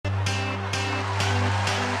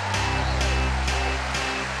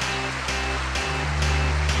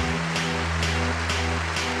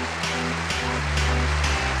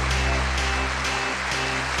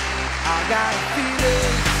got a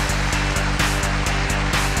feeling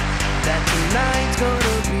that tonight's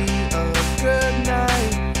gonna be a good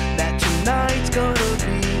night. That tonight's gonna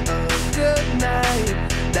be a good night.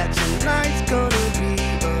 That tonight's gonna be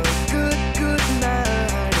a good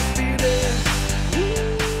night. A feeling.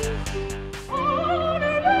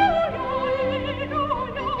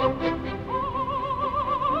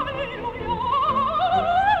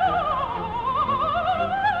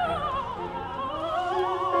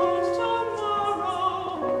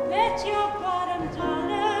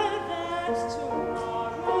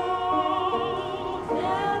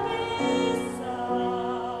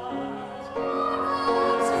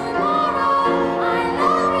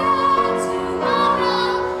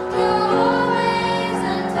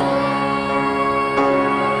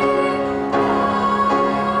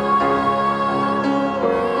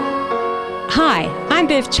 Hi, I'm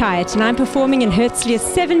Bev Chyatt and I'm performing in Herzlia's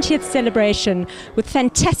 70th celebration with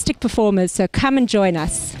fantastic performers, so come and join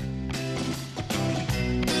us.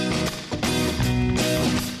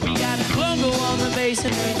 We got a bongo on the bass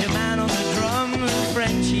and Ranger Man on the drum,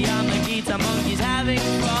 Frenchie on the guitar, monkeys having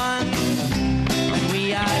fun. And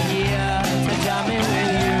we are here to jam in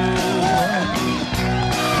with you.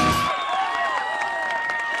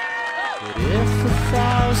 If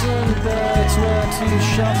 1,000 birds were to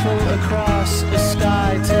shuffle across a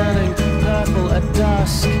sky turning purple at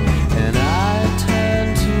dusk, and I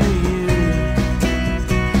turn to you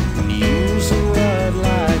and use a word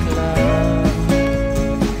like love.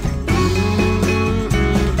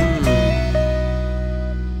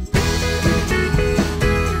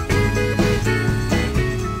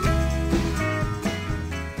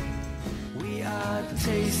 We are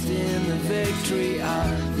tasting the victory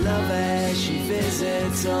of love as she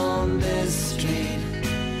visits on this street,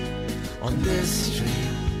 on this street.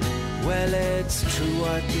 Well, it's true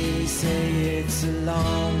what they say, it's a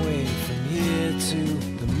long way from here to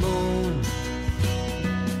the moon.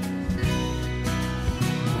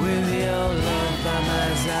 With your love by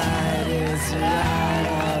my side, it's a ride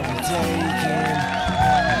of the taking.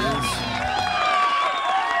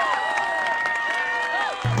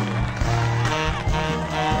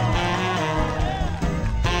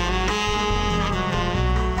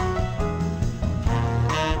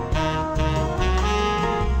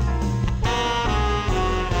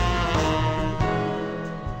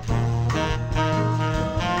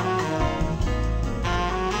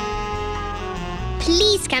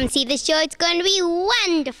 Please come see the show. It's going to be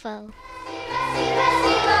wonderful.